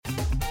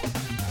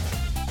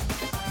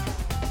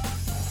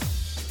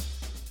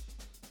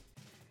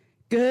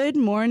Good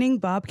morning,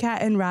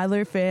 Bobcat and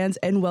Rattler fans,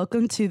 and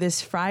welcome to this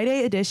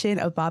Friday edition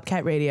of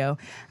Bobcat Radio.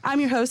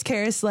 I'm your host,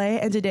 Karys Lay,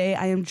 and today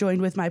I am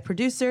joined with my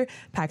producer,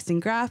 Paxton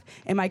Graf,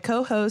 and my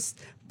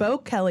co-hosts, Beau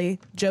Kelly,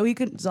 Joey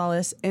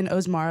Gonzales, and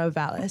Osmara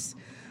Valles.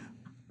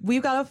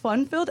 We've got a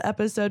fun-filled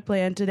episode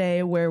planned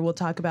today where we'll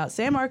talk about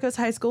San Marcos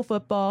High School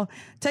football,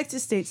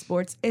 Texas State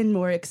sports, and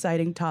more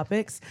exciting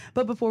topics.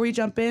 But before we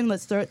jump in,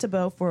 let's throw it to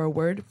Beau for a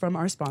word from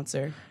our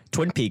sponsor.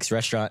 Twin Peaks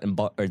Restaurant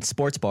and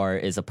Sports Bar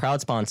is a proud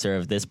sponsor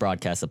of this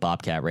broadcast of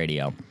Bobcat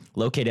Radio.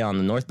 Located on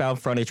the northbound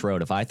frontage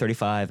road of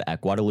I-35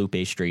 at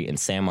Guadalupe Street in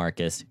San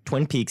Marcos,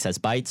 Twin Peaks has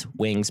bites,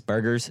 wings,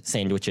 burgers,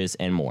 sandwiches,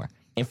 and more.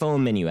 Info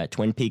and menu at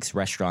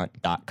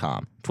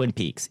twinpeaksrestaurant.com. Twin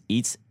Peaks,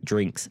 eats,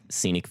 drinks,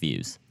 scenic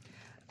views.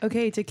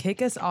 Okay, to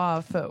kick us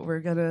off, we're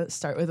going to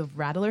start with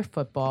Rattler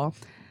football.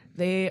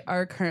 They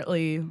are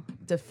currently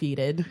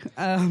defeated.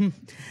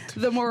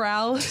 The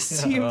morale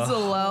seems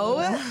low.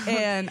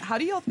 And how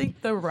do y'all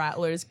think the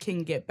Rattlers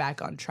can get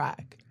back on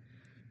track?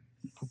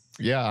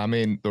 Yeah, I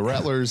mean, the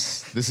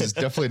Rattlers, this is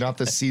definitely not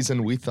the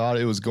season we thought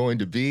it was going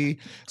to be.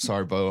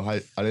 Sorry, Beau,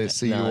 I didn't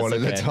see you wanted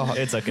to talk.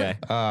 It's okay.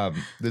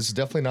 This is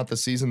definitely not the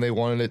season they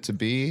wanted it to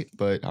be,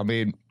 but I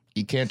mean,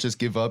 you can't just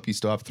give up. You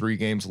still have 3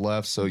 games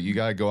left, so you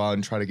got to go out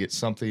and try to get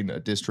something, a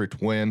district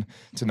win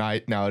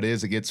tonight. Now, it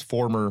is against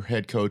former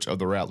head coach of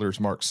the Rattlers,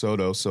 Mark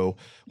Soto, so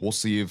we'll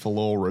see if a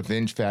little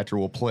revenge factor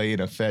will play in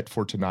effect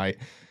for tonight.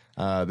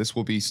 This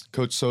will be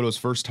Coach Soto's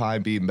first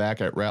time being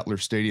back at Rattler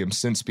Stadium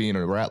since being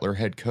a Rattler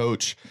head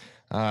coach.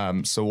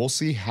 So we'll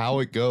see how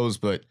it goes,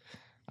 but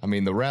I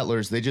mean, the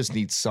Rattlers, they just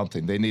need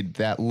something. They need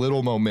that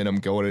little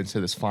momentum going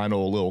into this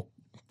final little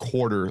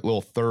quarter,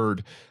 little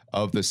third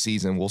of the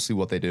season. We'll see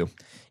what they do.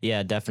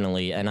 Yeah,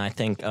 definitely. And I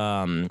think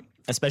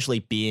especially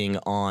being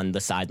on the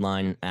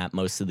sideline at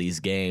most of these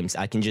games,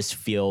 I can just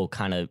feel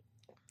kind of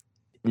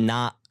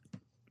not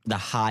the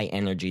high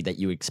energy that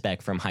you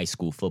expect from high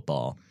school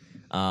football.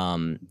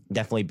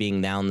 Definitely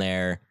being down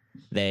there,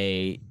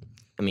 I've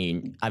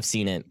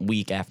seen it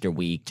week after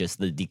week, just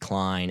the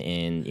decline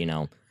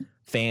in,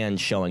 fans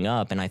showing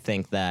up. And I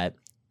think that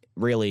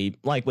really,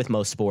 like with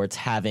most sports,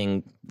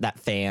 having that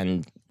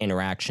fan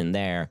interaction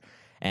there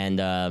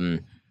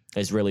and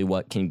is really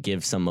what can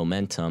give some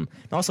momentum.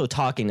 And also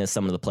talking to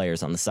some of the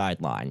players on the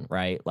sideline,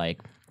 right?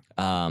 Like,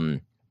 I've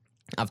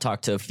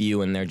talked to a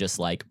few and they're just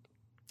like,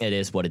 it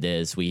is what it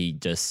is. We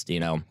just,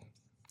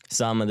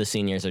 some of the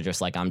seniors are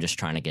just like, I'm just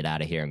trying to get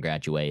out of here and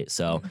graduate.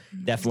 So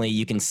definitely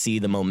you can see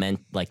the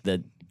like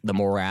the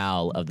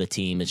morale of the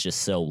team is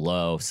just so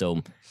low.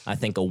 So I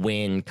think a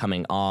win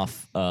coming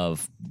off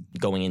of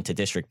going into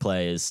district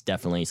play is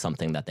definitely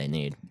something that they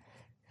need.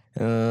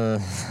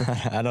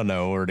 I don't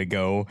know where to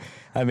go.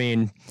 I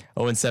mean,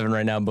 0-7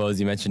 right now, Beau, as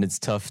you mentioned, it's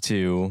tough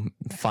to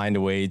find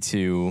a way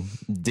to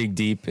dig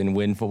deep and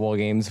win football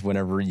games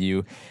whenever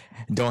you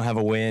don't have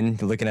a win.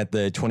 Looking at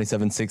the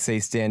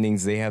 27-6A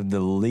standings, they have the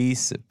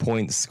least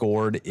points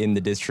scored in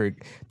the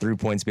district, 3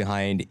 points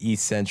behind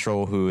East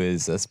Central, who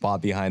is a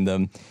spot behind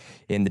them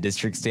in the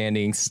district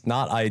standings.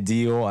 Not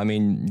ideal. I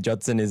mean,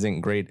 Judson isn't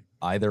great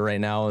either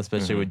right now,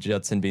 especially with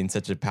Judson being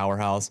such a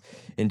powerhouse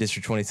in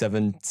District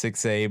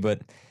 27-6A,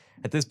 but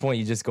at this point,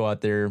 you just go out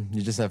there,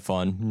 you just have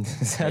fun.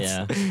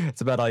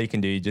 That's about all you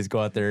can do. You just go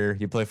out there,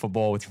 you play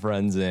football with your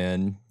friends,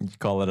 and you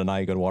call it a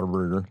night, go to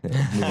Whataburger, and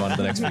move on to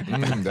the next week.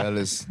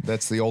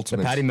 That's the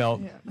ultimate. The patty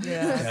melt.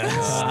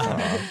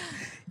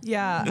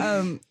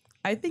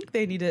 I think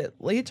they need to,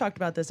 you talked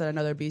about this at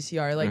another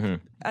BCR,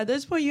 at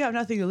this point you have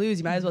nothing to lose,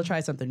 you might as well try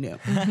something new,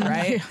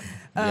 right?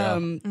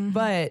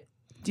 But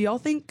do y'all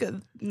think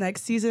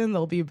next season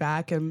they'll be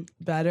back and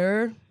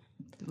better?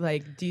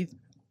 Like, do you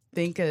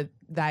think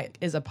that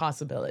is a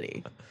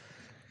possibility?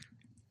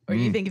 Or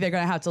do you think they're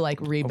going to have to,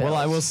 rebuild? Well,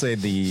 I will say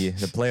the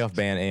playoff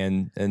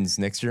ban ends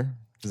next year.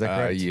 Is that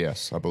correct?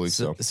 Yes, I believe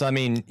so. So, I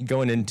mean,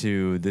 going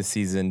into this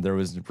season, there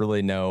was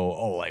really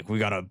no, we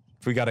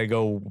gotta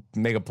go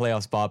make a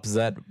playoff spot, because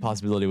that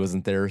possibility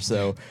wasn't there.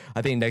 So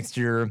I think next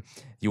year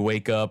you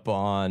wake up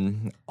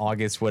on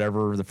August,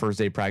 whatever, the first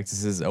day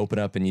practices open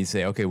up, and you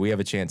say, okay, we have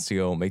a chance to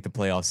go make the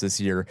playoffs this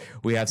year.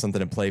 We have something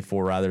to play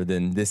for, rather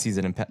than this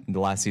season and the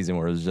last season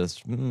where it was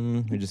just,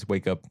 we just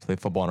wake up, play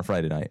football on a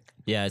Friday night.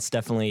 Yeah, it's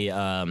definitely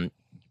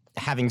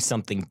having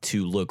something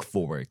to look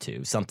forward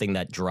to, something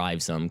that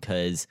drives them,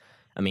 because,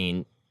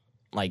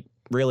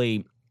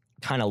 really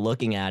kind of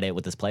looking at it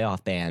with this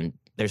playoff ban,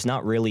 there's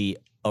not really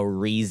a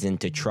reason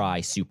to try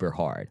super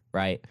hard,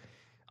 right?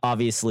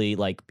 Obviously,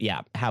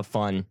 have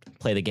fun,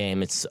 play the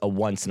game. It's a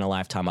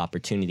once-in-a-lifetime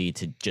opportunity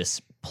to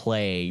just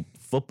play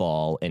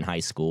football in high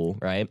school,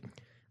 right?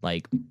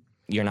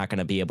 You're not going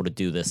to be able to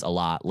do this a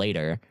lot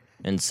later.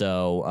 And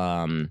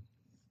so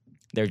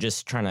they're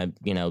just trying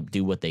to,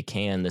 do what they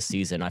can this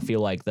season. I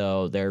feel like,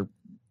 though, they're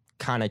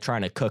kind of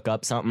trying to cook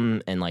up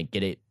something and,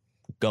 get it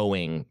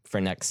going for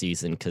next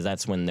season, because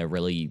that's when they're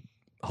really,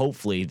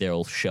 hopefully,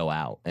 they'll show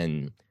out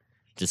and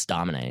just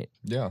dominate.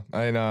 Yeah,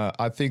 and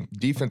I think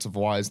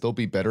defensive-wise, they'll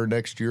be better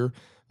next year.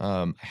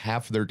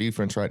 half of their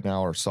defense right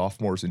now are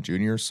sophomores and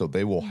juniors, so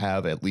they will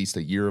have at least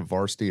a year of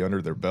varsity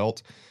under their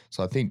belt.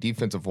 So I think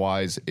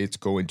defensive-wise, it's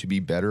going to be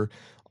better.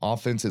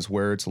 Offense is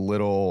where it's a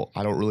little,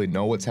 I don't really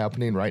know what's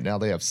happening. Right now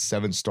they have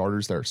 7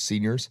 starters that are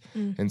seniors.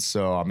 And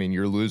so, I mean,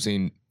 you're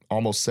losing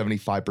almost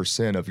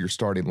 75% of your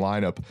starting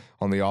lineup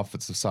on the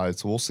offensive side.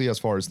 So we'll see as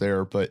far as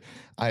there. But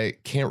I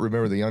can't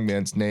remember the young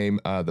man's name,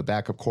 the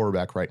backup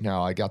quarterback right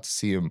now. I got to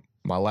see him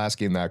my last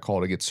game that I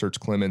called against Serge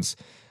Clemens.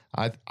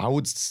 I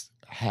would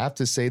have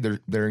to say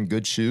they're in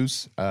good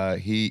shoes.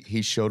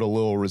 He showed a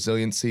little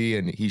resiliency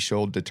and he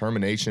showed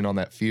determination on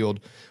that field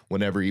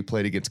whenever he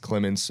played against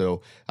Clemens.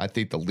 So I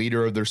think the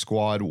leader of their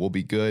squad will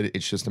be good.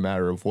 It's just a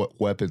matter of what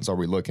weapons are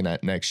we looking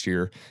at next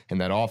year.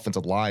 And that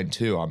offensive line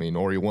too. I mean,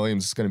 Ori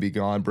Williams is going to be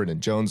gone. Brendan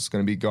Jones is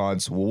going to be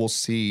gone. So we'll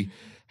see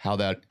how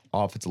that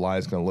offensive line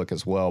is going to look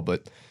as well.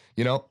 But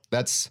you know,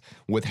 that's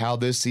with how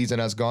this season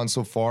has gone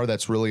so far,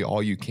 that's really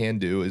all you can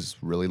do is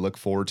really look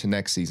forward to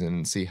next season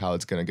and see how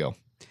it's going to go.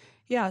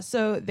 Yeah,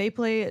 so they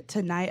play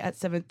tonight at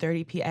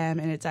 7:30 p.m.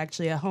 and it's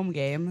actually a home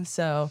game.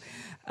 So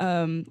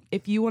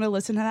if you want to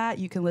listen to that,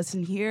 you can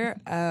listen here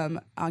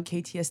on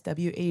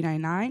KTSW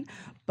 89.9.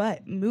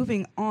 But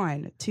moving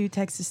on to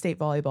Texas State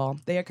Volleyball,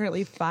 they are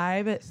currently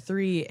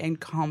 5-3 in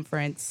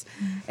conference,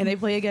 and they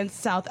play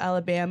against South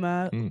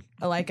Alabama.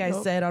 Like I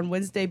said, on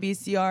Wednesday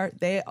BCR,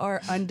 they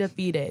are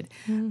undefeated.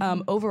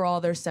 Overall,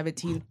 they're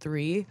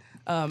 17-3.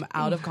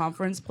 Out of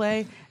conference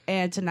play,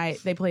 and tonight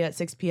they play at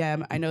 6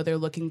 p.m. I know they're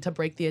looking to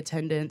break the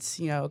attendance.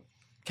 You know,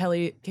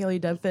 Kelly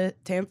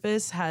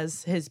Tamphis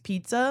has his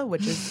pizza,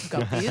 which is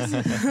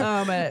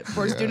guppies,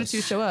 for students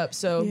who show up.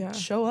 So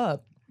show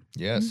up.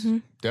 Yes,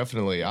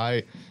 definitely.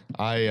 I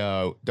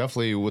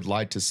definitely would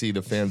like to see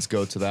the fans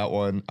go to that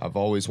one. I've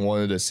always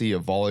wanted to see a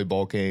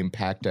volleyball game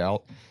packed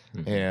out.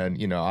 And,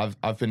 you know,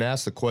 I've been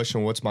asked the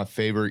question, what's my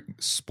favorite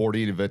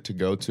sporting event to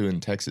go to in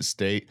Texas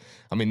State?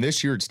 I mean,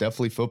 this year it's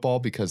definitely football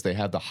because they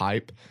had the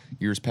hype.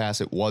 Years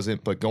past it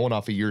wasn't, but going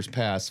off of years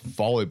past,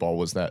 volleyball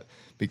was that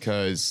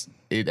because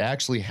it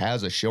actually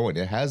has a showing.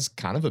 It has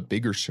kind of a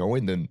bigger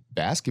showing than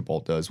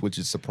basketball does, which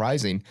is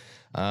surprising.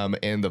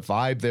 And the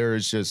vibe there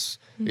is just,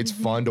 it's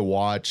fun to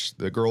watch.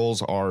 The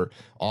girls are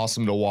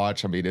awesome to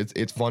watch. I mean,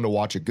 it's fun to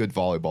watch a good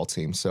volleyball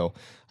team. So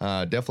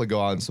definitely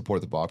go out and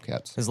support the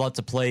Bobcats. There's a lot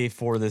to play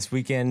for this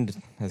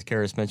weekend. As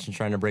Karys mentioned,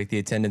 trying to break the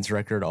attendance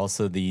record.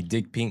 Also the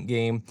Dig Pink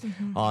game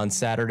on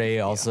Saturday.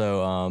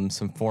 Also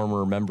some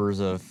former members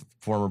of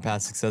former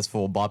past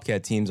successful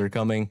Bobcat teams are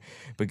coming.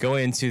 But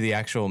going into the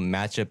actual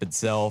matchup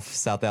itself,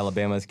 South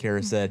Alabama, as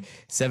Karys said,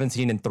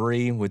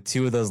 17-3 with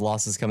 2 of those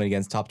losses coming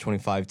against top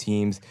 25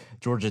 teams,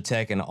 Georgia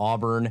Tech and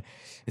Auburn.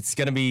 It's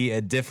going to be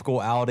a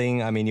difficult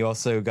outing. I mean, you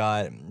also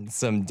got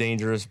some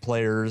dangerous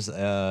players.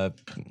 Maddox,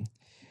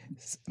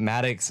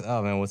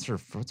 oh man, what's her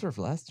first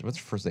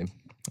name?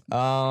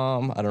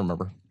 I don't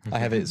remember. I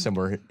have it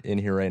somewhere in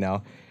here right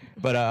now.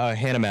 But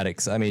Hannah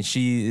Maddox, I mean,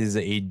 she is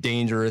a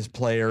dangerous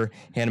player.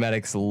 Hannah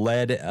Maddox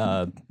led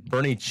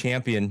Bernie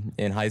Champion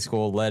in high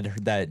school, led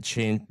that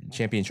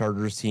Champion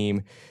Chargers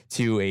team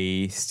to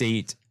a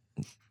state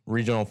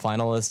regional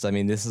finalist. I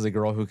mean, this is a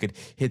girl who could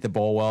hit the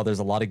ball well. There's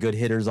a lot of good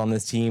hitters on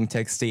this team.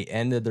 Texas State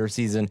ended their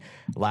season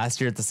last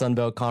year at the Sun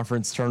Belt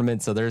Conference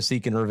tournament, so they're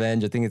seeking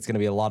revenge. I think it's going to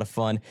be a lot of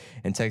fun.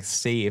 And Texas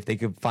State, if they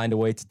could find a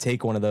way to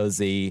take one of those,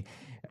 they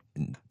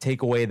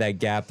take away that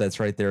gap that's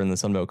right there in the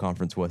Sun Belt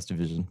Conference West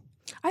Division.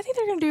 I think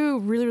they're going to do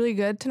really, really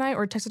good tonight,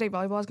 or Texas State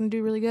Volleyball is going to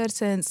do really good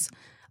since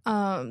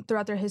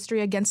throughout their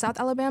history against South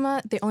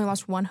Alabama, they only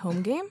lost one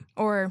home game,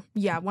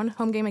 one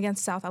home game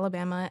against South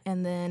Alabama,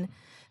 and then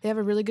they have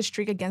a really good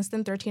streak against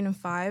them,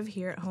 13-5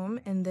 here at home,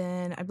 and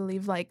then I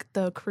believe like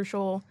the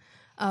crucial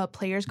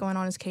players going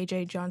on is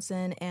KJ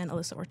Johnson and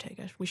Alyssa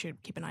Ortega. We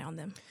should keep an eye on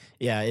them.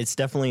 Yeah, it's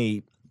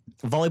definitely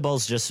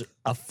volleyball's just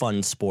a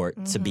fun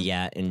sport to be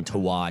at and to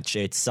watch.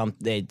 It's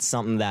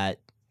something that,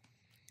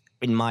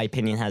 in my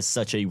opinion, has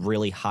such a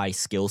really high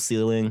skill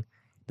ceiling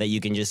that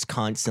you can just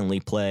constantly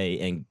play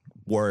and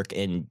work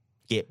and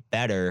get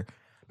better.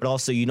 But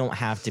also, you don't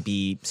have to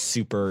be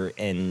super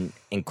and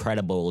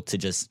incredible to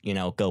just,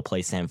 go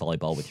play sand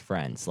volleyball with your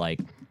friends. Like,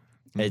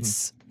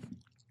 it's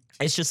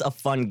just a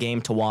fun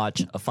game to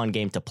watch, a fun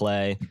game to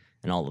play,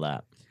 and all of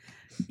that.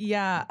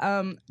 Yeah,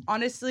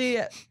 honestly,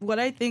 what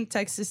I think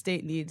Texas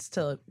State needs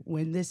to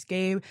win this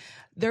game,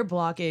 their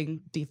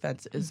blocking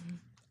defense is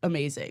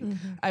amazing.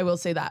 I will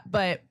say that.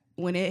 But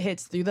when it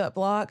hits through that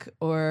block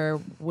or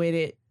when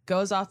it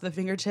goes off the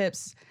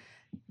fingertips,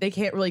 they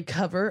can't really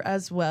cover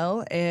as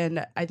well.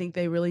 And I think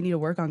they really need to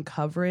work on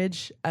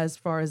coverage as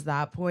far as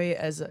that point,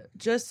 as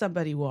just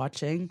somebody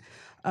watching.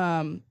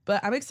 But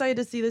I'm excited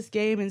to see this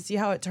game and see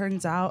how it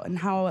turns out and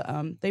how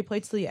they play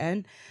to the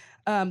end.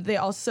 They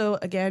also,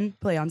 again,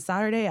 play on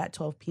Saturday at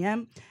 12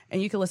 p.m.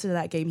 And you can listen to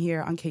that game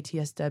here on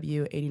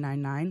KTSW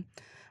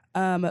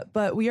 89.9.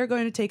 But we are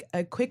going to take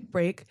a quick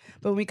break.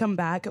 But when we come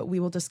back,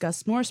 we will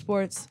discuss more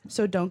sports.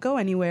 So don't go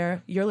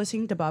anywhere. You're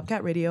listening to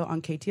Bobcat Radio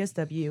on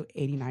KTSW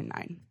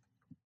 89.9.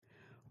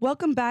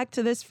 Welcome back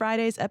to this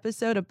Friday's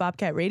episode of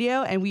Bobcat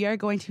Radio, and we are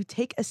going to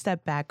take a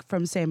step back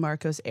from San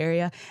Marcos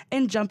area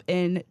and jump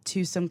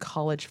into some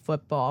college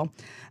football.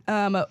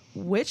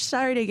 Which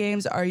Saturday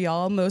games are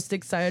y'all most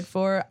excited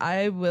for?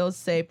 I will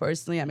say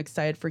personally, I'm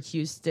excited for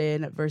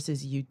Houston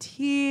versus UT.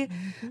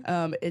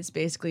 It's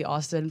basically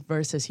Austin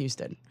versus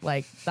Houston.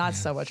 Like, that's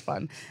so much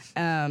fun.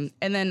 And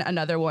then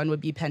another one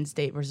would be Penn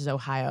State versus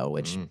Ohio,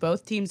 which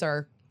both teams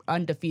are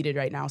undefeated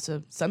right now,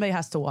 so somebody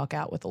has to walk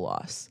out with a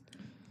loss.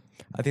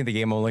 I think the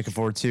game I'm looking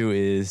forward to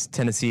is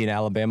Tennessee and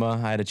Alabama.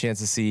 I had a chance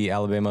to see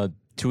Alabama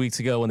 2 weeks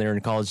ago when they were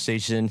in College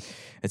Station,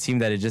 a team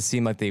that it just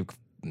seemed like they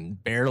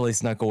barely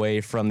snuck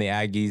away from the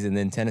Aggies, and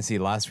then Tennessee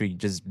last week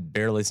just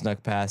barely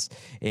snuck past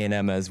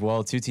A&M as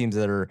well. Two teams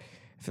that I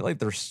feel like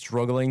they're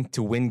struggling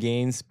to win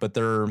games, but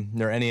they're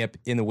ending up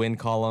in the win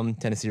column.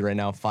 Tennessee right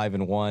now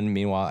 5-1.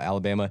 Meanwhile,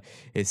 Alabama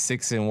is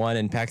 6-1.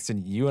 And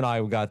Paxton, you and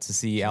I got to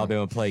see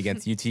Alabama play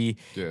against UT,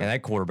 and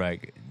that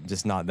quarterback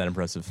just not that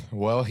impressive.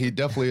 Well, he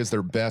definitely is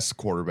their best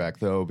quarterback,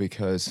 though,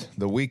 because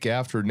the week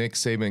after Nick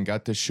Saban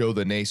got to show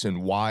the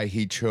nation why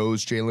he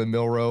chose Jalen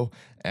Milroe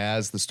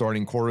as the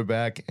starting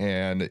quarterback,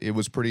 and it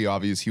was pretty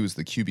obvious he was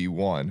the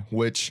QB1,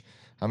 which,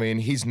 I mean,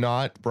 he's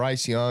not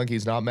Bryce Young,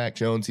 he's not Mac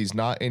Jones, he's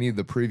not any of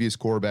the previous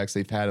quarterbacks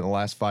they've had in the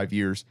last 5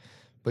 years,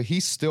 but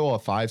he's still a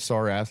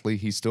 5-star athlete.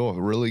 He's still a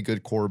really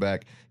good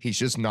quarterback. He's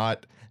just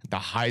not the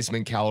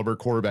Heisman caliber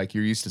quarterback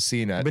you're used to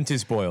seeing at. Been too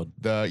spoiled.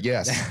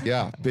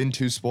 Been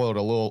too spoiled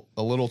a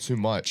little too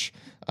much.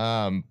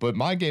 But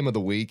my game of the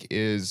week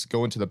is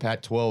going to the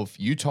Pac-12,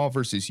 Utah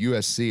versus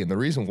USC, and the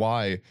reason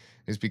why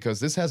is because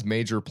this has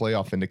major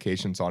playoff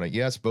indications on it.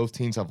 Yes, both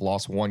teams have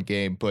lost one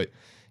game, but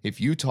if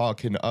Utah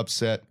can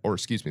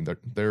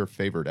they're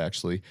favored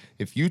actually.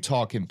 If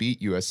Utah can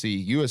beat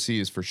USC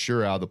is for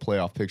sure out of the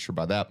playoff picture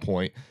by that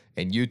point,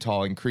 and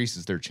Utah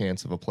increases their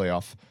chance of a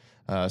playoff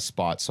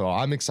spot. So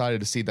I'm excited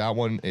to see that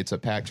one. It's a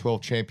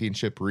Pac-12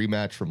 championship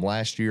rematch from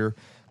last year,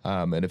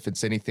 and if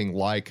it's anything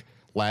like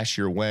last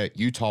year went,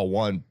 Utah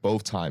won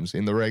both times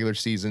in the regular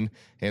season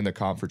and the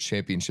conference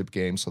championship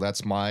game. So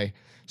that's my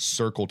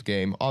circled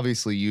game.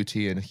 Obviously, UT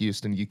and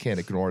Houston, you can't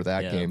ignore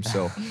that game.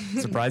 So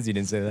surprised you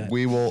didn't say that.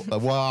 We will.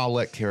 I'll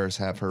let Karys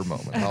have her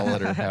moment. I'll let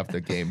her have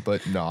the game.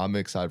 But no, I'm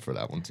excited for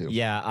that one too.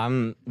 Yeah,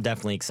 I'm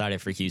definitely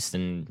excited for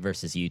Houston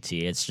versus UT.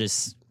 It's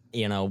just,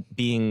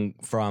 being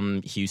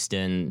from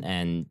Houston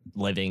and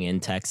living in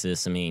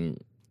Texas, I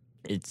mean,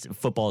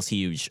 football's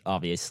huge,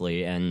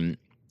 obviously, and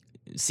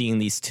seeing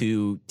these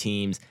two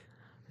teams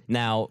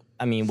now,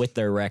 I mean, with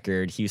their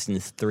record,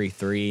 Houston's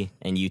 3-3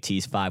 and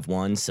UT's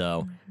 5-1,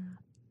 so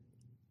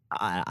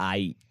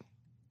I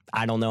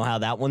don't know how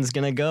that one's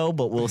gonna go,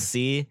 but we'll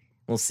see.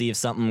 We'll see if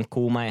something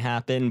cool might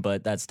happen,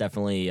 but that's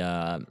definitely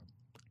a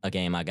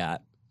game I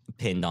got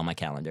pinned on my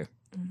calendar.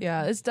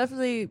 Yeah, it's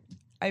definitely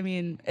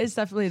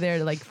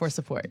there for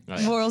support,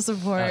 moral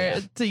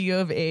support to U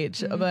of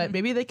H. But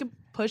maybe they could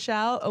push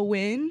out a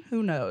win.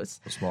 Who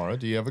knows? Osmara,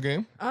 do you have a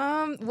game?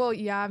 Well,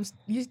 yeah,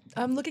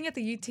 I'm looking at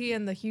the UT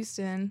and the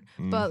Houston,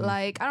 but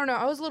I don't know.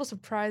 I was a little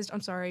surprised.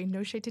 I'm sorry,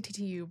 no shade to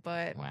TTU,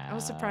 but I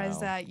was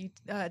surprised that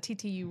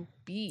TTU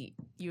beat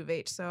U of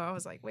H. So I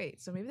was like,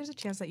 wait, so maybe there's a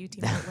chance that UT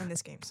might win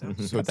this game. So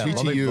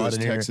TTU is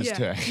Texas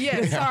Tech.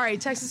 Yeah, sorry,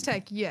 Texas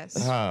Tech. Yes.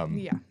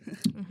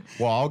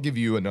 Well, I'll give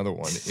you another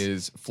one.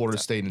 Is Florida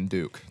State and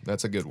Duke?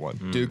 That's a good one.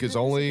 Duke is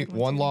only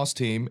one loss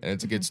team, and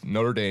it's against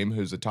Notre Dame,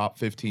 who's a top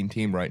 15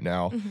 team right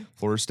now.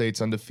 Florida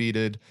State's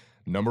undefeated,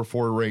 number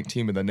 4 ranked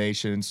team in the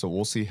nation. So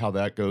we'll see how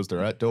that goes.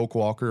 They're at Doak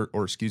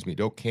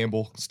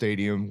Campbell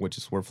Stadium, which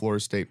is where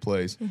Florida State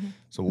plays.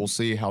 So we'll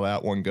see how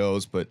that one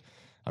goes. But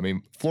I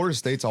mean, Florida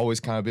State's always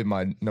kind of been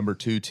my number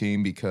 2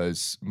 team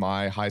because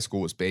my high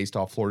school was based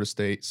off Florida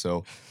State,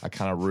 so I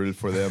kind of rooted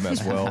for them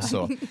as well.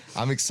 So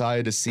I'm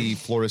excited to see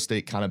Florida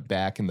State kind of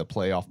back in the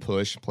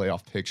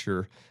playoff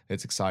picture.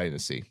 It's exciting to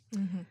see.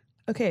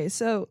 Okay,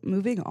 so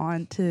moving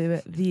on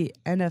to the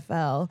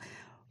NFL.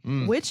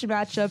 Which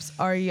matchups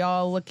are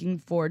y'all looking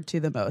forward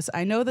to the most?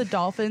 I know the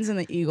Dolphins and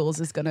the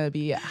Eagles is going to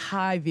be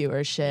high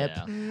viewership,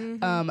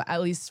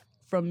 at least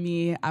from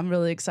me. I'm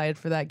really excited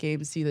for that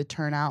game, see the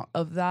turnout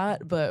of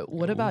that. But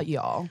what about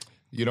y'all?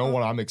 You know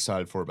what I'm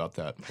excited for about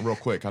that? Real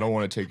quick, I don't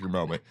want to take your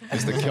moment.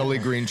 It's the Kelly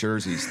Green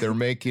jerseys. They're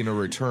making a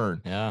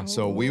return. Yeah.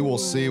 So we will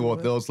see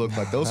what those look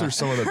like. Those are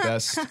some of the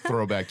best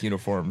throwback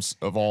uniforms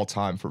of all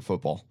time for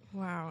football.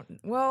 Wow.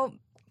 Well,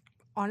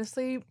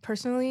 honestly,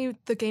 personally,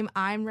 the game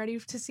I'm ready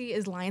to see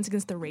is Lions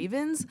against the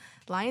Ravens.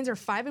 Lions are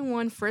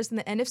 5-1, first in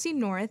the NFC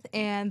North,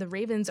 and the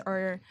Ravens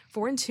are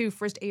 4-2,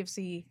 first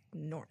AFC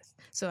North.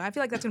 So I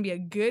feel like that's going to be a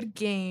good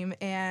game,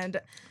 and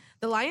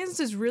the Lions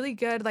is really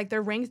good. Like,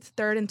 they're ranked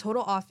 3rd in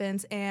total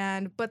offense,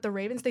 but the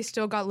Ravens, they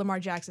still got Lamar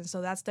Jackson,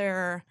 so that's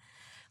their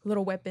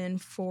little weapon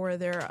for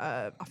their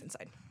offense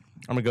side.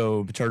 I'm going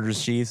to go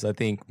Chargers Chiefs. I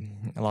think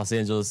Los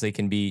Angeles, they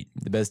can beat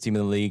the best team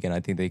in the league, and I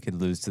think they could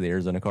lose to the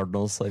Arizona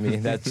Cardinals. I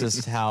mean, that's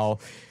just how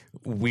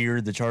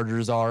weird the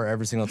Chargers are.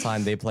 Every single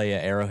time they play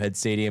at Arrowhead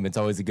Stadium, it's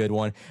always a good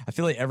one. I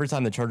feel like every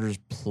time the Chargers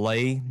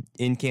play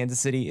in Kansas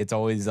City, it's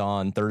always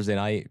on Thursday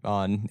night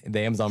on the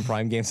Amazon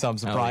Prime game, so I'm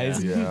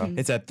surprised. yeah.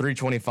 It's at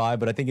 3:25,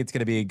 but I think it's going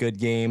to be a good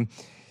game.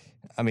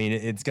 I mean,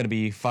 it's going to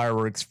be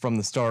fireworks from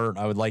the start.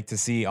 I would like to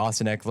see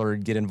Austin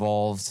Eckler get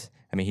involved.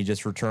 I mean, he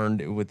just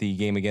returned with the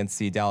game against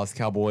the Dallas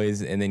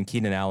Cowboys, and then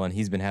Keenan Allen,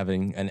 he's been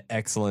having an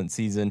excellent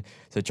season.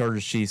 So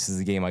Chargers Chiefs is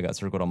the game I got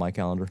circled on my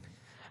calendar.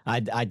 I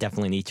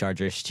definitely need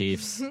Chargers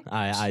Chiefs.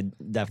 I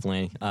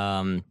definitely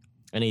I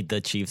need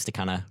the Chiefs to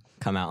kind of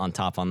come out on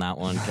top on that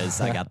one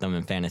because I got them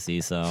in fantasy,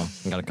 so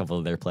I got a couple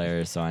of their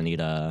players, so I need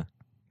a.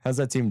 How's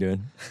that team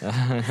doing?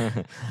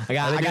 I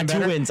got 2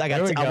 wins.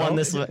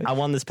 I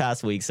won this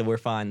past week, so we're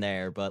fine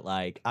there. But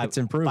like, It's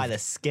improved. by the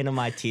skin of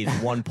my teeth.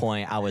 1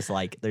 point, I was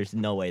like, "There's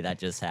no way that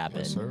just happened."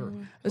 Yes, sir.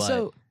 But-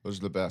 So Those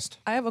are the best.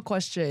 I have a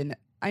question.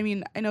 I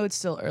mean, I know it's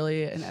still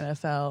early in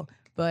NFL,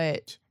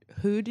 but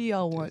who do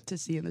y'all want to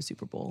see in the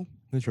Super Bowl?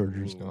 The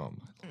Chargers.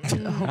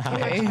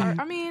 Okay.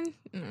 I mean,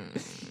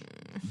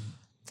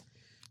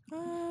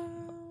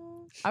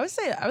 I would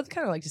say I would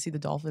kind of like to see the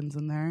Dolphins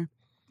in there.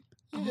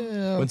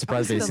 Yeah. Wouldn't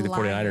surprise me to see the the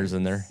 49ers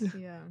in there.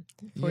 yeah.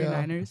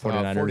 49ers.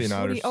 49ers.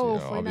 49ers. Oh,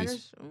 yeah,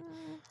 49ers.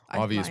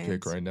 obvious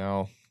pick right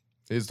now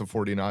is the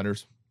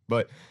 49ers.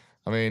 But,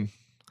 I mean,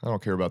 I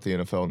don't care about the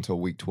NFL until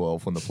week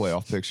 12 when the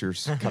playoff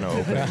picture's kind of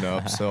opening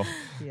up. So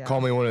Yeah.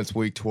 call me when it's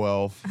week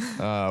 12.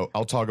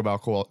 I'll talk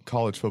about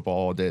college football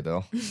all day,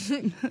 though.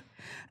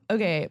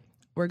 Okay,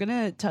 we're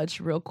gonna touch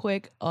real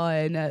quick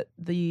on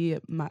the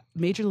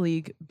Major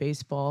League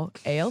Baseball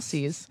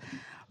ALCS.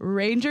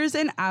 Rangers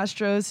and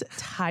Astros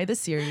tie the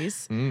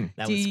series.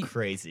 That Do was you-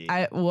 crazy.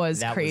 It was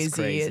That was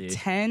crazy. crazy.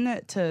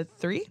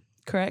 10-3,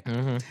 correct?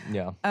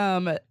 Yeah.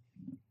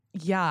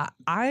 Yeah,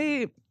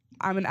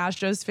 I'm an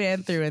Astros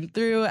fan through and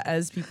through,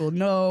 as people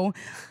know.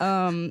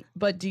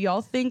 But do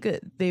y'all think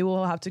that they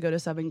will have to go to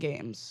 7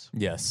 games?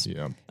 Yes.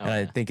 Yeah. And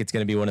I think it's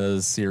going to be one of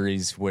those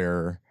series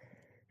where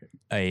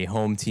a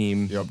home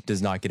team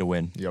does not get a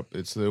win. Yep,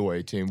 it's the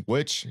away team,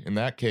 which in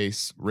that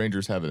case,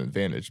 Rangers have an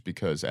advantage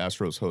because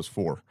Astros host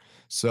 4.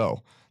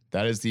 So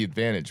that is the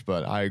advantage,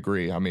 but I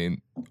agree. I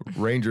mean,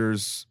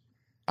 Rangers,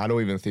 I don't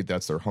even think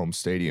that's their home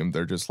stadium.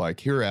 They're just like,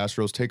 here,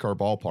 Astros, take our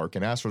ballpark.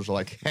 And Astros are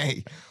like,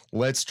 hey,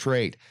 let's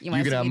trade. You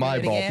wanna can see have me my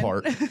do it again?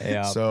 ballpark.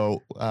 Yeah.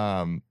 So,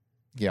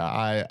 yeah,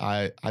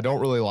 I don't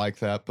really like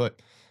that, but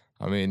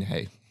I mean,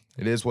 hey,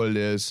 it is what it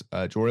is.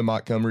 Jordan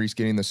Montgomery's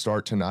getting the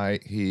start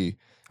tonight. He's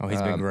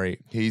been great.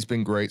 He's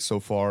been great so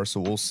far.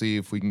 So we'll see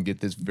if we can get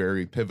this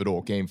very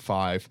pivotal game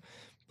 5.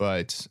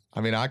 But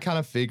I mean, I kind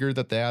of figured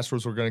that the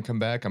Astros were going to come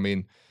back. I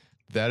mean,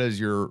 that is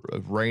your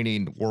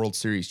reigning World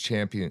Series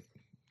champion,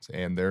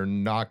 and they're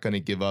not going to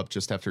give up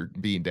just after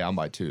being down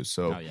by 2.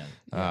 So for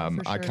I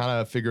sure. kind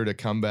of figured a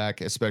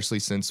comeback, especially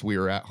since we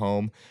were at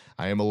home.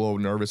 I am a little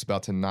nervous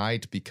about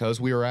tonight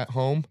because we are at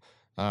home.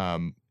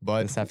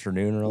 But This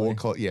afternoon, really.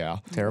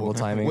 terrible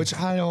timing. Which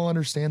I don't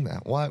understand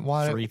that.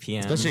 Why 3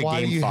 p.m. Especially why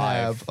do game you 5.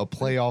 have a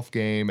playoff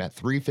game at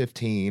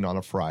 3:15 on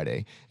a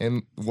Friday?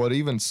 And what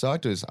even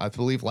sucked is I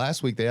believe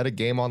last week they had a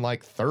game on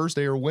like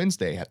Thursday or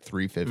Wednesday at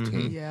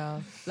 3:15.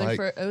 Yeah, Like-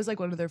 it was like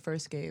one of their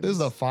first games. This is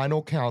the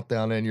final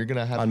countdown, and you're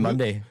gonna have On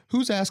Monday.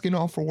 Who's asking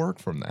off for work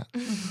from that?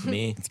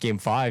 Me. It's game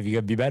 5. You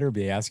better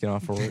be asking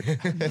off for work.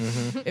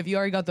 If you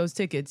already got those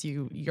tickets,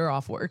 you're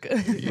off work.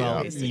 Well,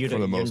 Yeah, you're for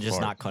the most just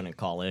part. not going to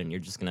call in. You're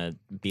just going to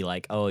be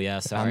like, oh, yeah,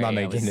 sorry. I'm not I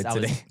making was- it I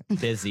was today."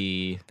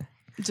 busy.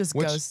 Just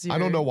Which ghost I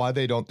don't know why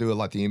they don't do it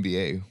like the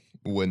NBA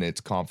when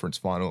it's conference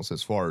finals.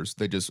 As far as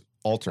they just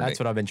alternate. That's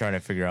what I've been trying to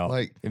figure out.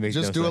 Like, It makes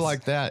just no do it sense.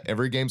 like that.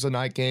 Every game's a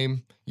night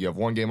game. You have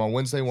one game on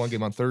Wednesday, one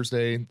game on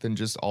Thursday, then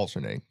just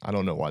alternate. I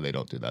don't know why they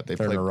don't do that. They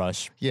They're play in a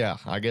rush. Yeah,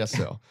 I guess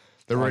so.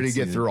 They're ready to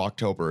get season. through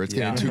October. It's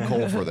getting too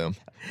cold for them.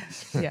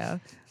 Yeah.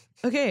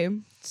 Okay,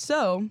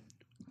 so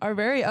our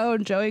very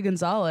own Joey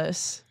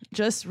Gonzales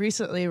just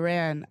recently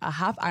ran a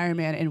half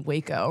Ironman in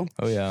Waco.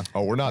 Oh, yeah.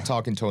 Oh, we're not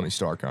talking Tony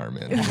Stark Iron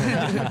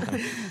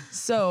Man.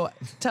 So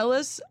tell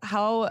us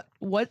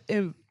what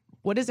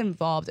is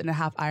involved in a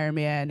half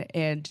Ironman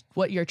and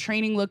what your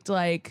training looked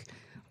like,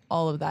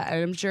 all of that.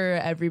 And I'm sure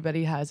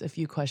everybody has a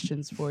few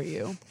questions for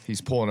you.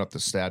 He's pulling up the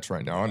stats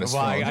right now on his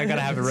Well, phone. I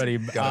gotta have it ready.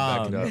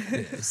 Gotta back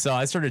it So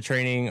I started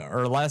training,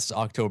 or last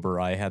October,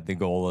 I had the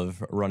goal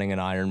of running an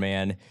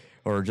Ironman,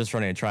 or just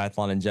running a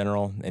triathlon in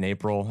general. In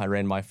April, I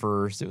ran my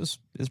first. It was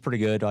pretty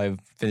good. I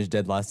finished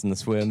dead last in the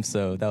swim,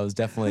 so that was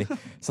definitely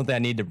something I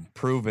need to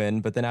prove in.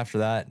 But then after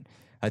that,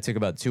 I took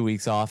about 2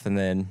 weeks off, and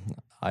then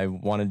I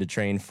wanted to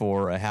train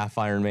for a half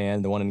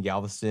Ironman, the one in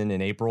Galveston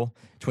in April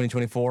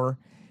 2024.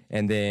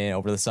 And then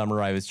over the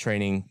summer, I was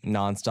training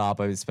nonstop.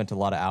 I spent a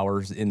lot of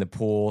hours in the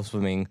pool,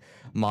 swimming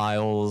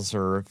miles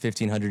or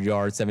 1,500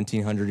 yards,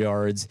 1,700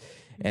 yards,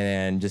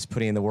 and just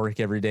putting in the work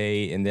every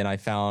day. And then I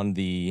found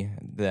the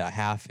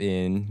half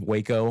in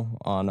Waco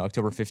on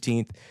October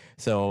 15th.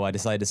 So I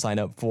decided to sign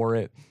up for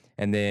it.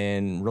 And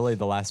then really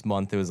the last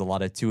month, it was a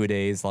lot of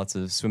 2-a-days, lots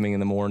of swimming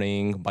in the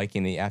morning,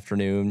 biking in the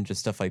afternoon,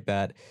 just stuff like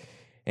that.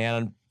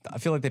 And I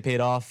feel like they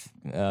paid off.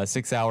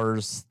 6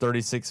 hours,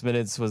 36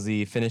 minutes was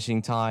the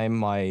finishing time.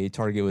 My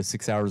target was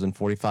 6 hours and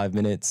 45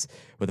 minutes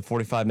with a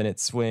 45-minute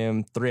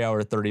swim, 3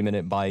 hour,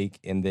 30-minute bike,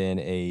 and then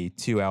a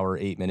 2 hour,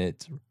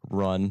 8-minute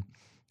run.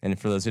 And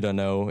for those who don't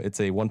know, it's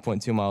a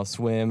 1.2 mile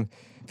swim,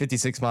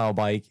 56-mile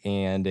bike,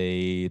 and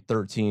a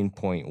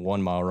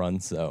 13.1 mile run.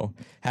 So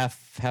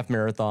half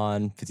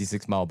marathon,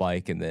 56-mile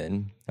bike, and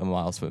then a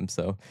mile swim.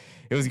 So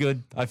it was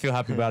good. I feel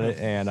happy about it,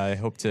 and I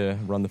hope to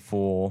run the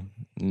full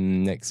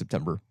next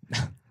September.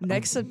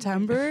 Next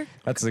September?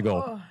 That's the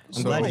goal.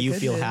 I'm glad you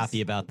feel goodness.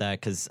 happy about that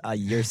because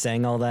you're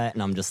saying all that,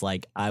 and I'm just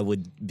like, I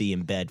would be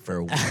in bed for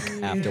a week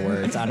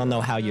afterwards. I don't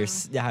know how you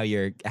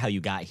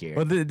got here.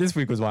 Well, this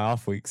week was my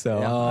off week, so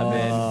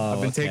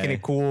I've been taking okay.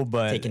 it cool.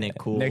 But Taking it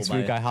cool next by-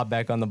 week I hop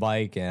back on the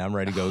bike and I'm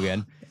ready to go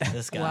again.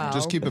 This guy. Wow.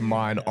 Just keep in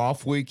mind,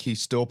 off week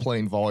he's still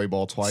playing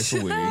volleyball twice a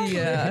week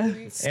Yeah.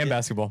 And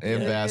basketball. and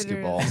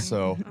basketball.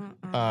 So,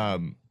 all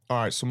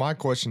right. So my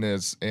question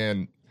is,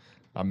 and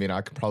I mean,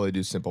 I could probably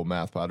do simple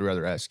math, but I'd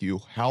rather ask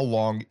you: how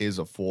long is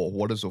a full?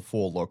 What does a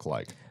full look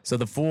like? So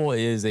the full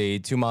is a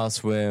 2 mile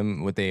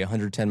swim with a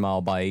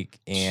 110-mile bike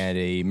and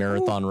a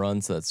marathon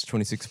run. So that's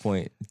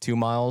 26.2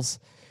 miles.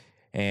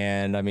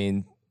 And I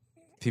mean,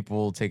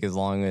 people take as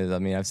long as,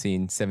 I've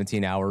seen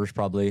 17 hours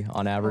probably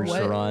on average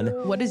to run.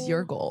 What is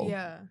your goal?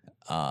 Yeah.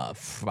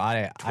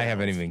 I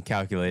haven't even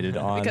calculated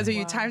on Because if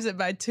you times it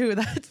by 2,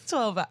 that's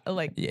 12.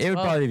 Like It would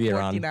 12, probably be 14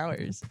 around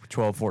hours.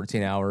 12,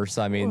 14 hours.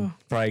 So,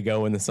 probably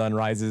go when the sun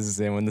rises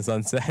and when the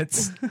sun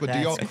sets. But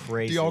That's do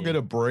crazy. y'all get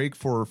a break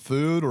for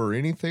food or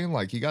anything?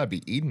 Like you got to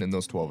be eating in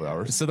those 12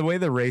 hours. So the way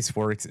the race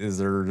works is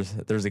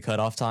there's a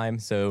cutoff time.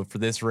 So for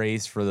this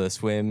race, for the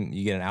swim,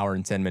 you get an hour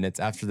and 10 minutes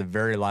after the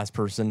very last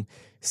person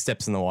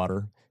steps in the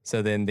water.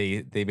 So then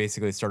they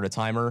basically start a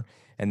timer.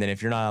 And then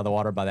if you're not out of the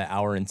water by that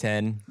hour and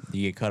 10,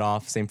 you get cut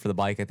off. Same for the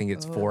bike. I think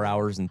it's 4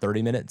 hours and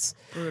 30 minutes.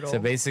 Brutal. So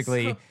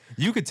basically,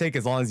 you could take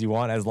as long as you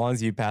want, as long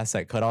as you pass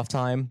that cutoff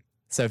time.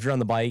 So if you're on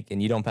the bike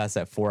and you don't pass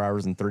that 4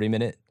 hours and 30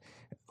 minute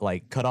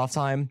like cutoff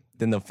time,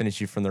 then they'll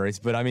finish you from the race.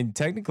 But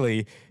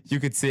technically, you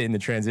could sit in the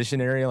transition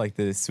area, like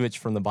the switch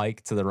from the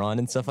bike to the run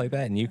and stuff like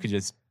that, and you could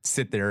just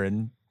sit there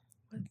and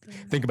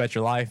think about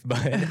your life. But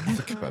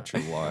Think about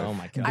your life. Oh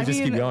my you god. just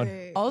keep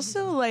going.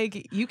 Also,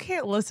 like, you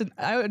can't listen.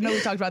 I know we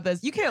talked about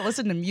this. You can't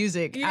listen to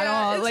music at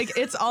all. Like,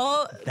 it's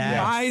all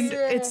mind.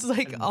 It's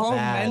like all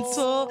That's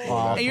mental,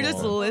 and you're just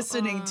awful.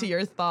 listening to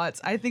your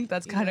thoughts. I think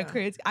that's kind of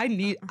crazy.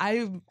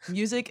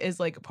 Music is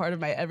like part of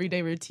my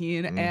everyday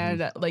routine,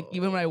 and like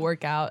even when I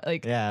work out,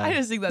 like Yeah. I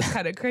just think that's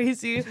kind of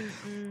crazy.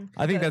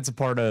 I think that's a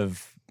part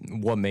of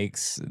what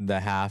makes the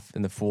half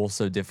and the full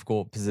so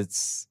difficult because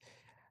it's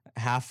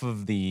half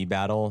of the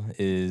battle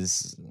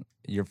is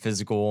your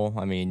physical.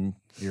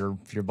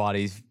 Your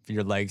body's,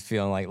 your legs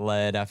feeling like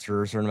lead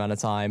after a certain amount of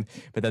time.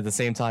 But at the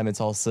same time, it's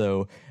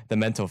also the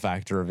mental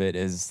factor of it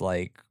is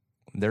like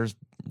there's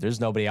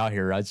nobody out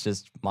here. It's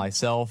just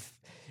myself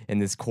in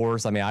this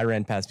course. I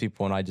ran past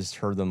people and I just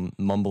heard them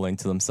mumbling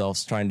to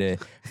themselves, trying to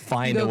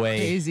find Go a way.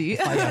 crazy.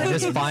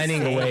 Just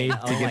finding a way to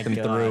Oh my get them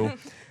God. through.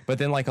 But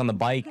then, like on the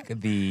bike,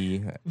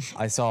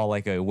 I saw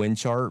like a wind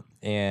chart,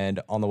 and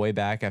on the way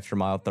back after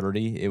mile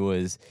 30, it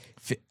was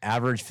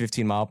average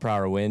 15 mile per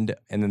hour wind,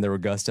 and then there were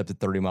gusts up to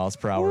 30 miles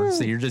per hour.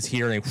 So you're just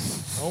hearing,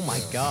 Oh my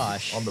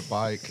gosh. On the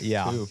bike.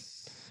 Yeah. Too.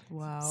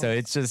 Wow. so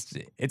it's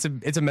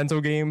a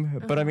mental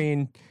game. But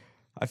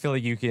I feel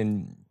like you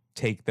can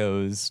take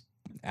those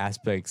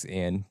aspects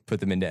and put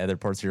them into other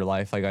parts of your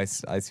life. Like I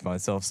see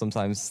myself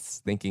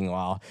sometimes thinking,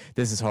 wow,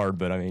 this is hard,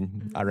 but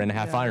I ran a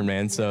half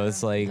Ironman, so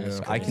it's like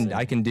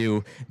I can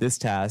do this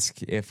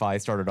task if I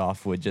started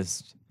off with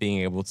just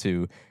being able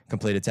to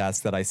complete a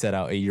task that I set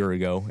out a year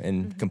ago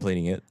and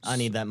completing it. I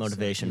need that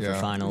motivation for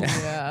Yeah. finals.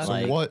 Yeah. So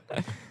Like,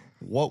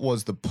 what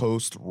was the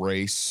post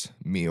race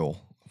meal?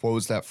 What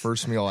was that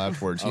first meal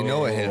afterwards? You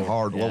know it hit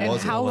hard. What and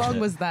was how it? long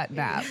was that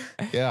nap?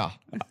 Yeah.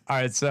 All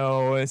right,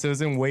 so it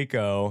was in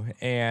Waco,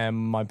 and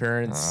my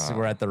parents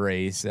were at the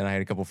race, and I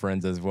had a couple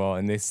friends as well,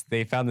 and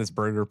they found this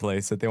burger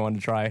place that they wanted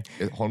to try.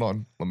 Hold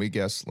on. Let me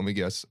guess.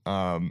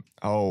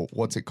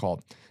 What's it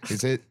called?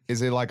 Is it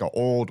like an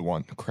old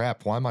one?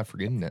 Crap. Why am I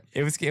forgetting it?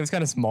 It was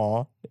kind of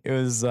small. It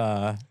was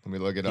Let me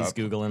look it he's up.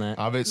 Googling it.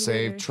 I have it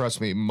saved.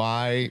 Trust me,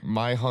 my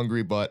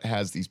hungry butt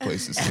has these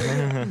places.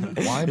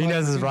 Why am he I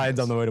knows his forgetting rides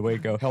this? on the way to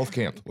Waco. Health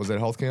camp. Was it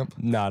health camp?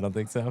 No, I don't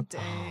think so.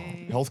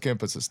 Health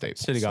camp is a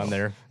staple. Should have gone so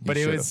there. But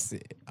you it was,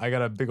 I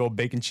got a big old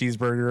bacon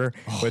cheeseburger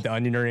with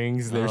onion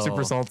rings. They're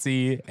super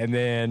salty. And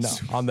then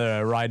on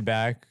the ride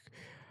back,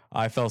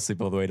 I fell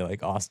asleep all the way to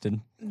like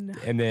Austin.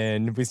 And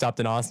then we stopped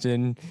in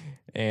Austin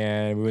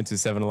and we went to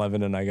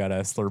 7-Eleven and I got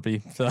a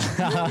Slurpee. So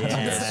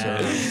Yeah.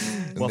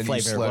 And What then flavor?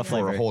 You slept What for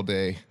a flavor? whole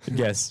day.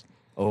 yes.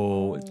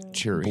 Oh,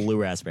 Cherry. blue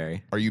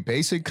raspberry. Are you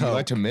basic? Do you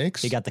like to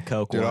mix? He got the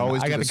Coke Dude, I one.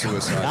 always I do got the the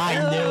Coke. suicide.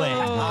 I knew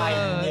it.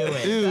 I knew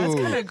it. Ew. That's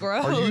kinda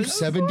gross. Are you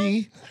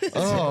 70?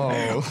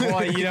 Oh.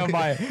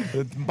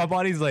 Well, my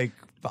body's like,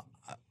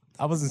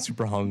 I wasn't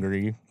super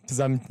hungry because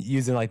I'm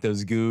using like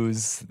those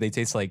goos. They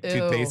taste like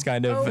toothpaste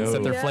kind of,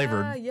 except they're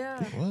flavored.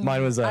 Yeah.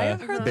 Mine was I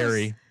have heard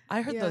berry.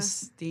 I heard Yeah. those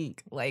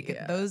stink. Like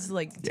those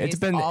like It taste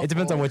depends. It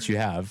depends on awful. what you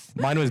have.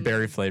 Mine was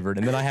berry flavored,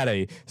 and then I had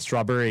a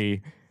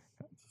strawberry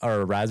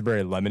or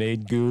raspberry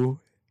lemonade goo,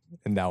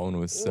 and that one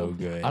was so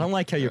good. I don't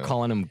like how you're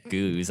calling them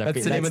goos.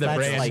 That's the name of the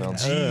brand. Like,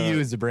 GU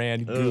is the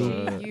brand.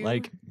 Goo.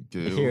 like Goo.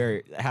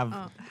 here, have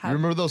You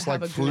remember those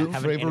like have a fruit good-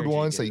 have an flavored energy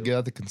ones that you goo. get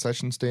at the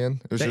concession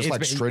stand? It was just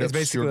like straight it's up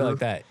basically sugar. like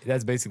that.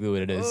 That's basically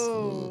what it is.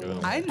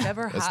 I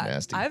never That's had.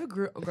 nasty. I've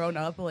grown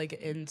up like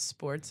in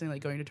sports and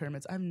like going to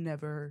tournaments. I've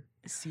never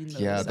seen those.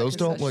 Yeah, at those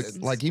don't look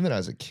concessions. like, even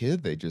as a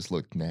kid, they just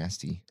look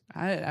nasty.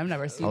 I've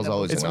never seen. I was those.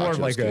 always It's an more of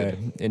nachos like a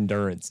kid.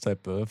 endurance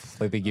type of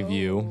like they give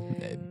you.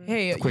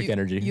 Hey, quick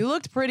energy. You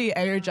looked pretty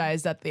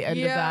energized at the end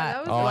of Yeah, that. that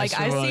was Oh, Like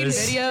I I sure seen was.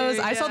 videos.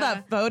 I saw Yeah.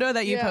 that photo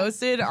that you Yeah.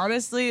 posted.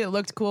 Honestly, it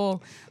looked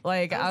cool.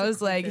 Like I was a was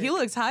cool like, he pic.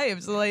 looks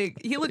hyped. So, like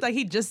he looked like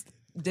he just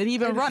didn't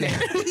even run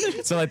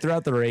it. So like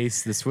throughout the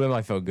race, the swim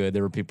I felt good.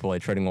 There were people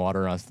like treading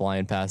water, and I was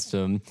flying past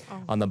them.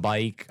 On the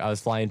bike, I was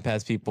flying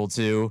past people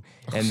too.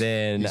 And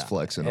then He's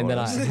flexing And on then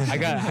us.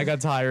 I got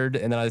tired,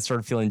 and then I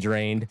started feeling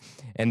drained.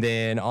 And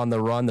then on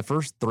the run, the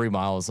first 3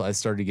 miles, I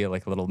started to get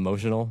like a little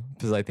emotional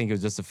because I think it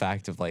was just a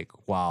fact of like,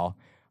 wow,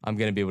 I'm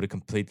gonna be able to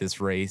complete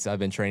this race. I've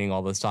been training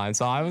all this time,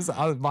 so I was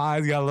my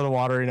eyes got a little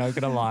watery. Not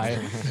gonna lie.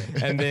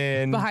 And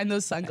then Behind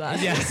those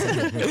sunglasses.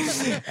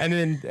 yes. and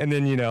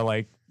then you know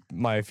like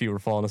my feet were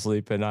falling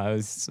asleep, and I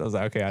was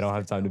like, okay, I don't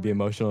have time to be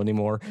emotional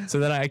anymore. So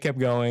then I kept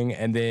going,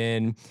 and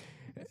then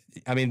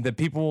I mean the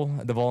people,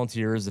 the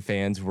volunteers, the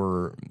fans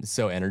were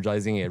so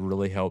energizing. It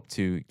really helped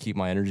to keep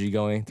my energy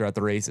going throughout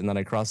the race. And then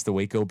I crossed the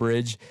Waco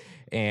Bridge,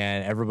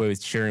 and everybody was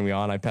cheering me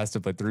on. I passed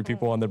up like 3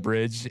 people on the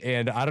bridge,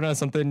 and I don't know,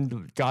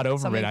 something got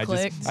over me. Something And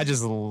clicked. I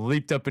just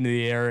leaped up into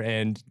the air,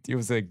 and it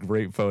was a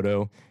great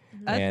photo.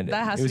 And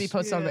That has it to be was-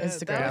 posted on the Yeah, that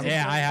Instagram. was-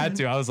 yeah, I had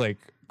to. I was like,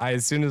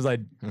 as soon as I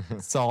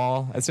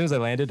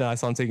landed and I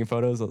saw him taking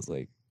photos, I was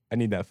like, I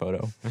need that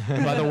photo.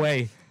 And by the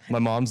way, my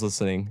mom's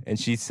listening, and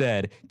she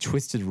said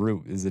Twisted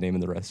Root is the name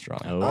of the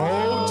restaurant.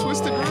 Oh,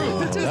 Twisted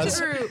Root.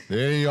 That's, Root.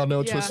 yeah, y'all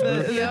know Yeah. Twisted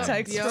Root. The Yep,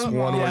 text yep. from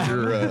One mom.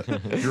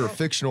 where you're a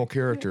fictional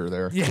character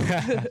there.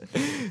 Yeah.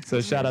 So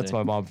shout out to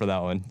my mom for that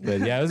one. But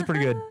yeah, it was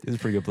pretty good. It was a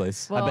pretty good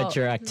place. I bet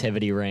your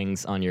activity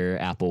rings on your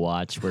Apple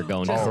Watch were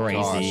going Oh,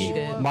 crazy.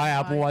 gosh. My Oh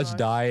Apple my Watch gosh.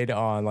 died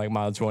on like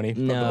mile 20.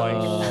 from the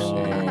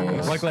No.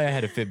 bike. Luckily, I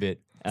had a Fitbit.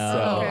 So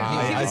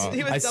Okay.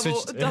 He was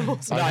switched. double.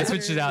 No, I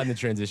switched it out in the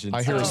transition.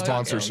 I hear Oh, a okay.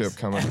 sponsorship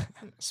coming.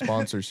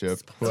 Sponsorship.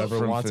 Whoever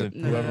from wants Fit-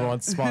 it. Whoever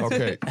wants to sponsor.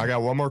 Okay, I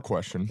got one more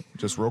question,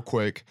 just real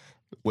quick.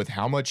 With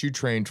how much you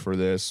trained for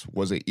this,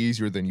 was it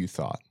easier than you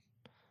thought?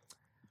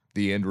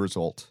 The end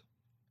result.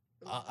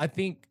 I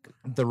think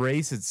the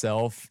race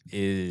itself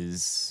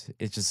it's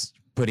just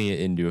putting it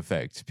into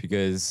effect,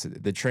 because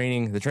the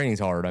training's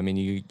hard. I mean,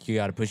 you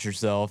got to push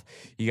yourself.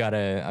 You got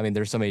to, I mean,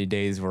 there's so many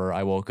days where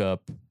I woke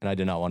up and I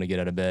did not want to get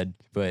out of bed,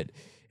 but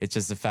it's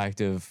just a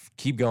fact of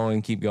keep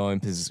going,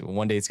 because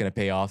one day it's going to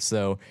pay off.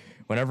 So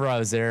whenever I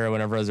was there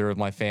with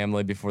my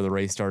family before the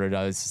race started,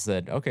 I was just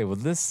said, okay, well,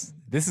 this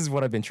is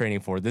what I've been training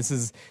for. This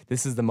is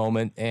the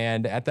moment.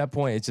 And at that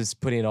point, it's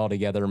just putting it all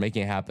together,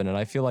 making it happen. And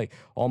I feel like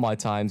all my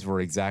times were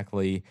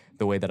exactly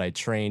the way that I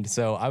trained.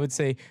 So I would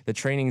say the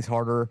training's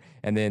harder,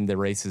 and then the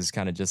race is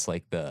kind of just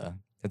like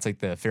it's like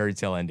the fairy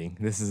tale ending.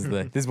 This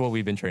is what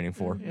we've been training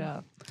for.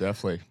 Yeah.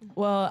 Definitely.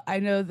 Well, I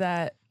know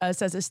that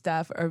us as a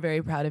staff are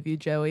very proud of you,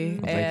 Joey,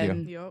 Thank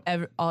and you.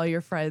 all your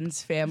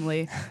friends,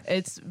 family.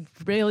 It's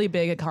really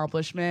big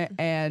accomplishment,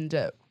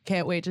 and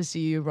can't wait to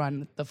see you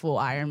run the full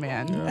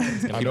Ironman. I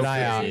Keep know, an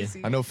eye out.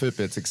 I know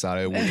Fitbit's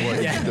excited with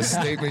what, the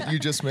statement you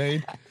just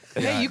made.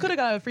 Hey, you could have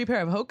got a free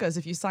pair of Hokas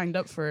if you signed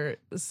up for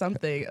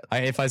something.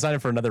 If I signed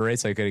up for another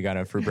race, I could have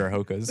gotten a free pair of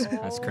Hokas.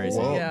 That's crazy.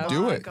 Well, Yeah. do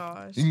Oh my it.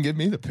 gosh. You can give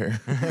me the pair.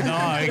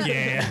 Oh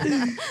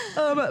yeah.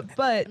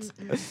 But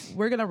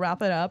we're gonna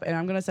wrap it up, and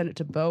I'm gonna send it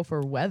to Beau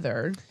for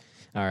weather.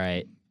 All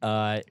right.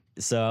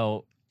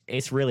 So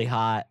it's really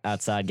hot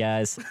outside,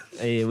 guys.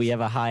 We have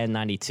a high of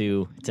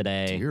 92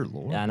 today. Dear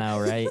Lord. I know,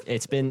 right?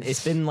 It's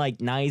been like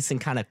nice and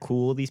kind of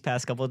cool these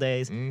past couple of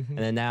days, and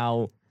then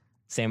now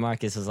San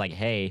Marcos is like,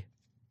 hey,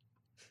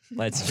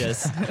 let's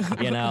just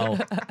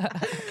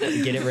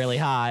get it really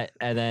hot,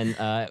 and then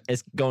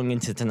it's going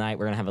into tonight.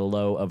 We're gonna have a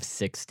low of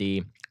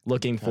 60.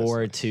 Looking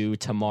forward to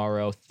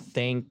tomorrow.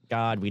 Thank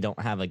God we don't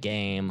have a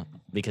game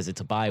because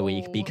it's a bye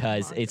week,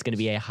 because it's going to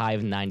be a high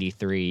of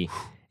 93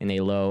 and a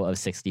low of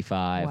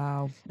 65.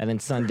 Wow. And then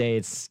Sunday,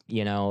 it's,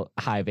 a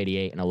high of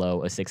 88 and a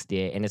low of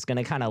 68. And it's going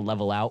to kind of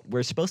level out.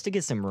 We're supposed to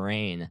get some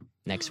rain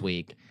next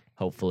week,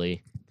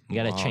 hopefully. We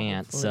got a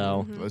chance.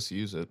 So, Let's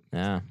use it.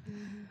 yeah.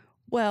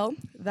 Well,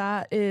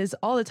 that is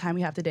all the time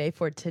we have today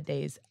for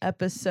today's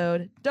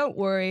episode. Don't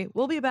worry,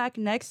 we'll be back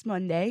next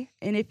Monday.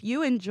 And if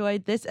you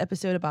enjoyed this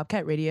episode of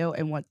Bobcat Radio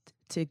and want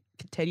to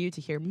continue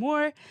to hear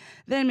more,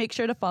 then make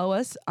sure to follow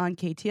us on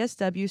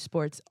KTSW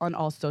Sports on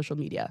all social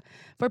media.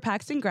 For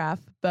Paxton Graf,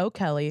 Beau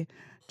Kelly,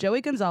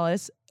 Joey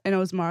Gonzales, and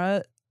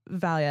Osmara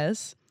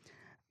Valles,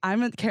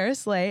 I'm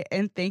Karys Lay,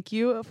 and thank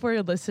you for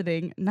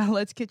listening. Now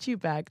let's get you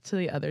back to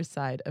the other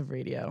side of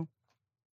radio.